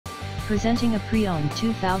Presenting a pre-owned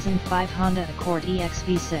 2005 Honda Accord EX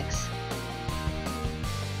V6.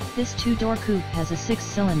 This two-door coupe has a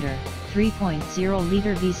 6-cylinder,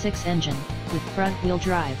 3.0-liter V6 engine, with front-wheel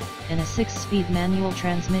drive, and a 6-speed manual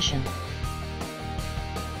transmission.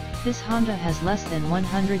 This Honda has less than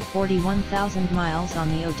 141,000 miles on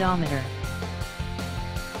the odometer.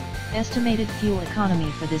 Estimated fuel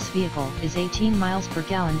economy for this vehicle is 18 miles per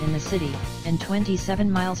gallon in the city, and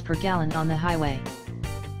 27 miles per gallon on the highway.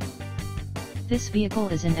 This vehicle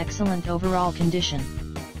is in excellent overall condition.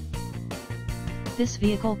 This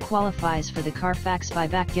vehicle qualifies for the Carfax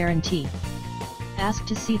buyback guarantee. Ask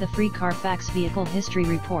to see the free Carfax Vehicle History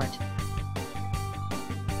Report.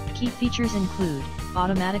 Key features include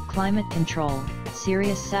automatic climate control,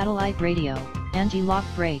 Sirius satellite radio, anti-lock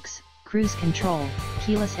brakes, cruise control,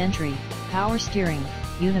 keyless entry, power steering,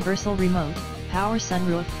 universal remote, power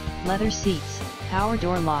sunroof, leather seats, power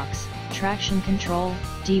door locks, traction control,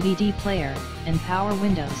 DVD player, and power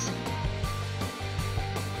windows.